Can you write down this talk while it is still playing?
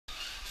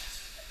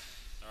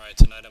Alright,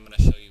 tonight I'm going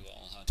to show you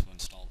all how to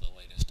install the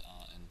latest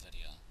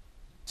NVIDIA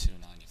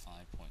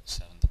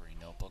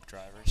 295.73 notebook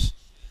drivers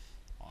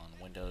on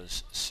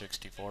Windows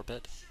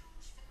 64-bit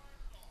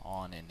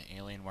on an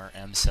Alienware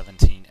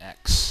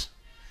M17x.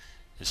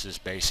 This is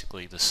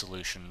basically the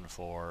solution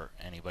for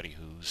anybody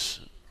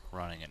who's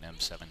running an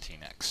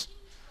M17x.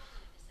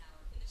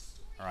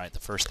 Alright,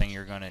 the first thing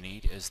you're going to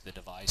need is the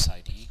device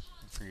ID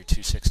for your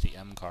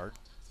 260M card.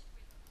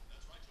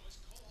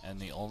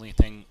 And the only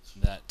thing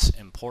that's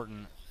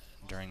important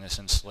during this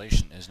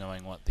installation is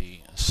knowing what the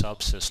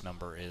subsys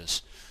number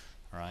is.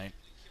 Alright,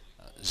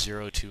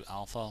 02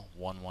 alpha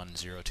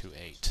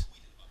 11028.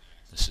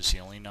 This is the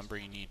only number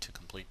you need to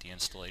complete the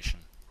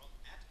installation.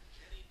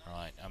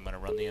 Alright, I'm going to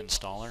run the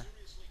installer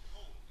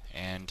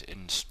and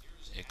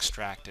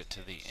extract it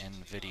to the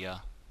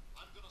NVIDIA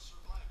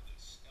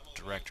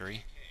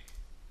directory.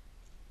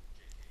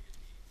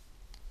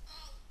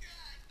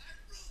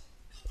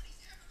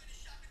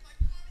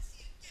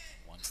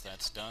 Once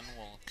that's done,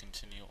 we'll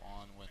continue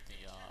on with the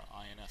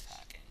INF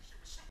hacking.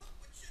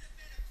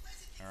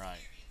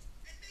 Alright,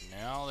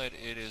 now that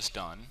it is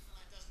done,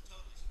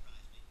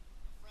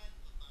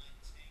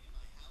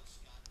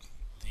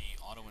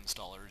 the auto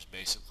installer is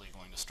basically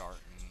going to start,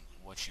 and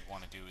what you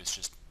want to do is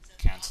just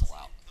cancel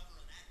out,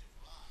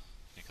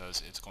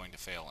 because it's going to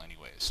fail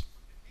anyways,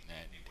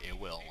 and it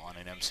will. On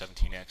an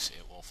M17X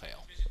it will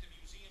fail.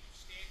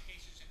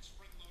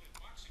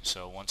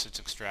 So once it's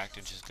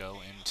extracted, just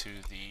go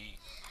into the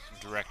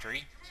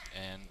directory,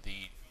 and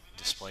the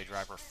display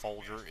driver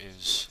folder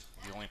is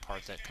the only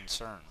part that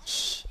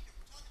concerns.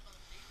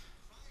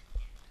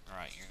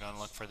 Alright, you're going to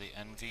look for the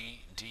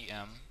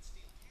NVDM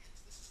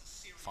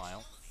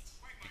file,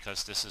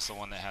 because this is the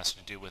one that has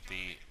to do with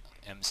the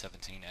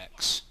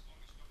M17X.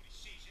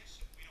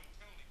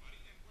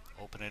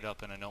 Open it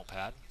up in a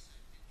notepad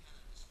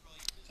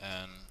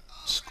and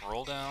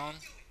scroll down.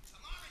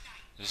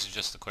 This is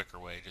just the quicker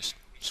way. Just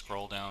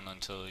scroll down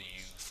until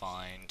you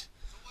find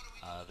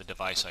the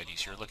device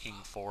IDs. You're looking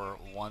for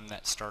one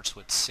that starts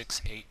with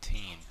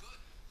 618.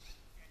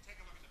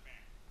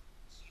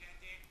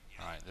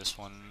 Alright, this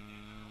one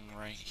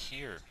right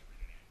here.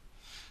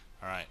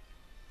 Alright.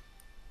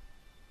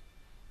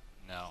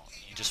 Now,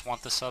 you just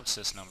want the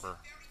subsys number.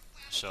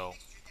 So,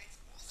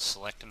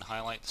 select and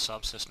highlight the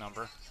subsys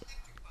number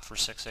for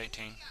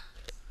 618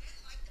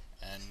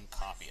 and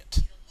copy it.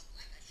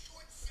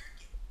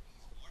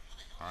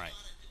 Alright.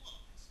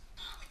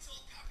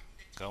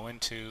 Go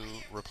into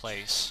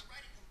replace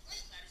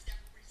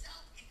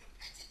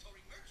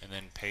and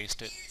then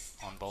paste it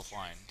on both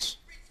lines.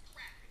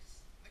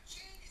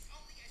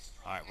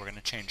 Alright, we're going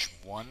to change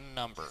one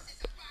number.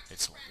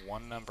 It's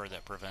one number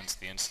that prevents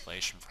the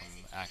installation from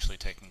actually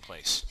taking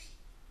place.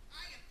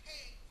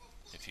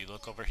 If you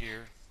look over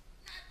here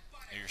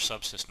at your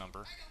subsys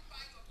number,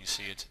 you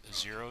see it's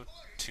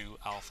 02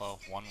 alpha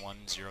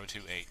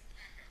 11028,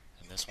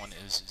 and this one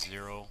is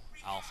 0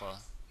 alpha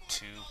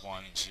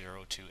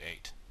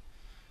 21028.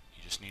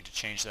 You just need to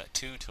change that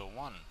 2 to a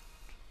 1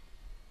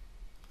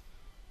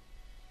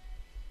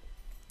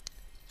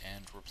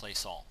 and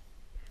replace all.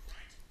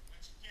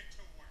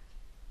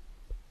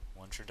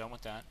 Once you're done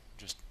with that,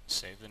 just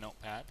save the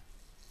notepad,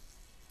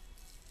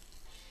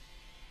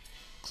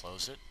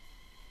 close it,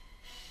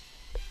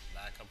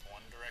 back up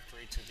one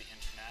directory to the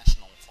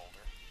international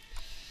folder,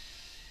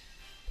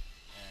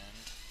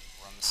 and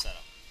run the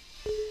setup.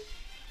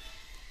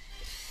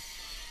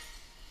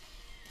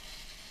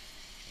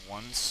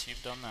 Once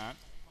you've done that,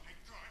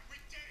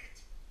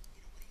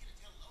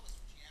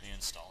 the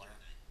installer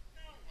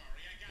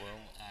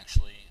will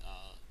actually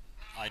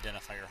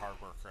identify your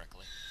hardware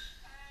correctly,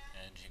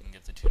 and you can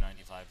get the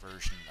 295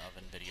 version of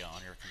NVIDIA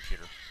on your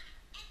computer.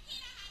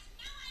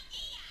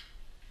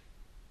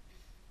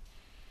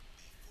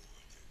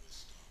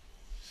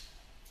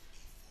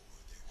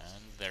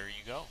 And there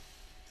you go.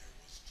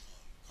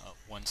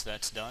 Once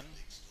that's done,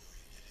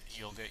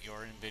 you'll get your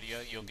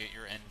NVIDIA, you'll get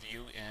your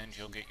NView, and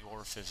you'll get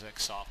your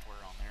physics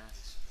software on there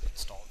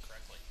installed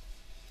correctly.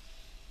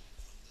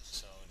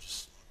 So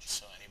just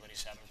so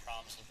anybody's having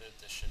problems with it,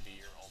 this should be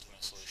your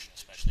ultimate